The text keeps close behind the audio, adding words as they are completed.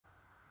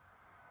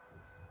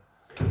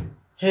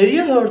Have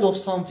you heard of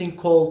something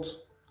called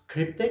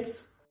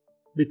cryptex?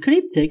 The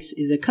cryptex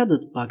is a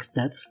coded box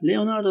that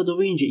Leonardo da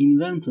Vinci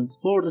invented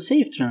for the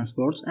safe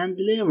transport and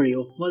delivery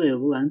of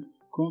valuable and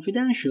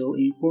confidential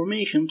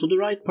information to the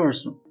right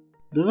person.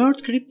 The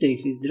word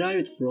cryptex is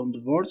derived from the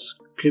words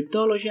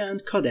cryptology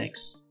and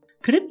codex.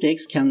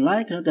 Cryptex can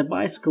liken a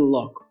bicycle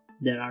lock.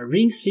 There are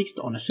rings fixed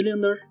on a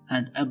cylinder,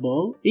 and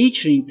above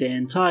each ring the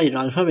entire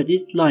alphabet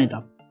is lined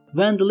up.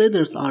 When the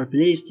letters are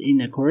placed in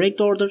a correct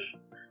order,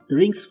 the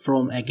rings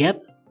form a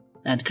gap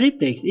and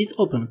cryptex is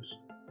opened.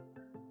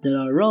 There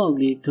are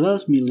roughly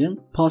 12 million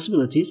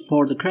possibilities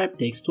for the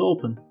cryptex to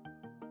open.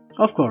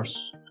 Of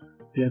course,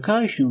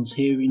 precautions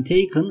have been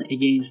taken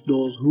against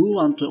those who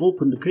want to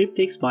open the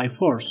cryptex by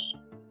force.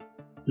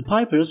 The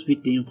papyrus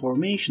with the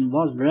information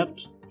was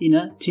wrapped in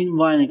a thin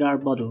vinegar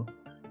bottle.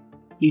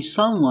 If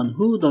someone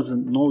who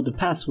doesn't know the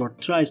password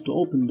tries to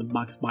open the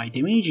box by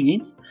damaging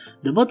it,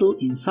 the bottle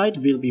inside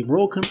will be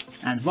broken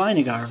and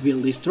vinegar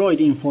will destroy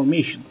the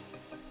information.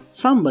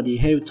 Somebody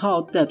have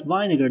thought that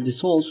vinegar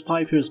dissolves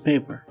papyrus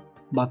paper,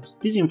 but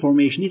this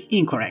information is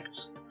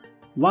incorrect.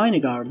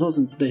 Vinegar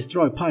doesn't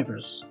destroy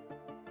papyrus.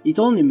 It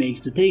only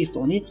makes the text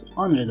on it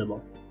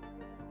unreadable.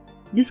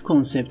 This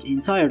concept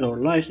inspired our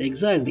lives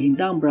exactly in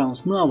Dan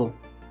Brown's novel,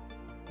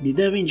 The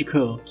Da Vinci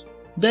Code.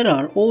 There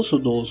are also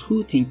those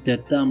who think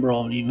that Dan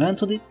Brown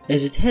invented it,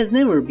 as it has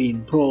never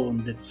been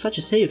proven that such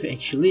a safe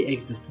actually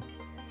existed.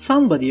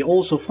 Somebody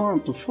also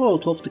found the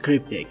fault of the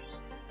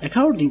cryptex.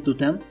 According to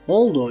them,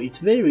 although it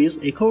varies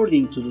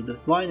according to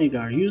the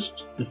vinegar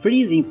used, the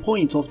freezing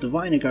point of the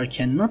vinegar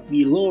cannot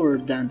be lower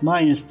than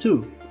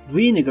 -2.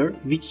 Vinegar,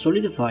 which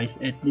solidifies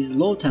at this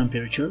low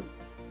temperature,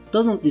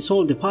 doesn't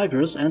dissolve the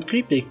papyrus and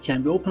cryptex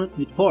can be opened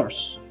with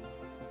force.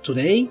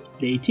 Today,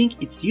 they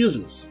think it's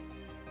useless,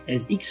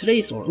 as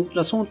X-rays or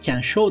ultrasound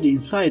can show the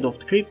inside of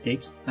the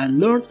cryptex and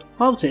learned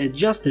how to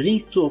adjust the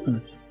rings to open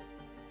it.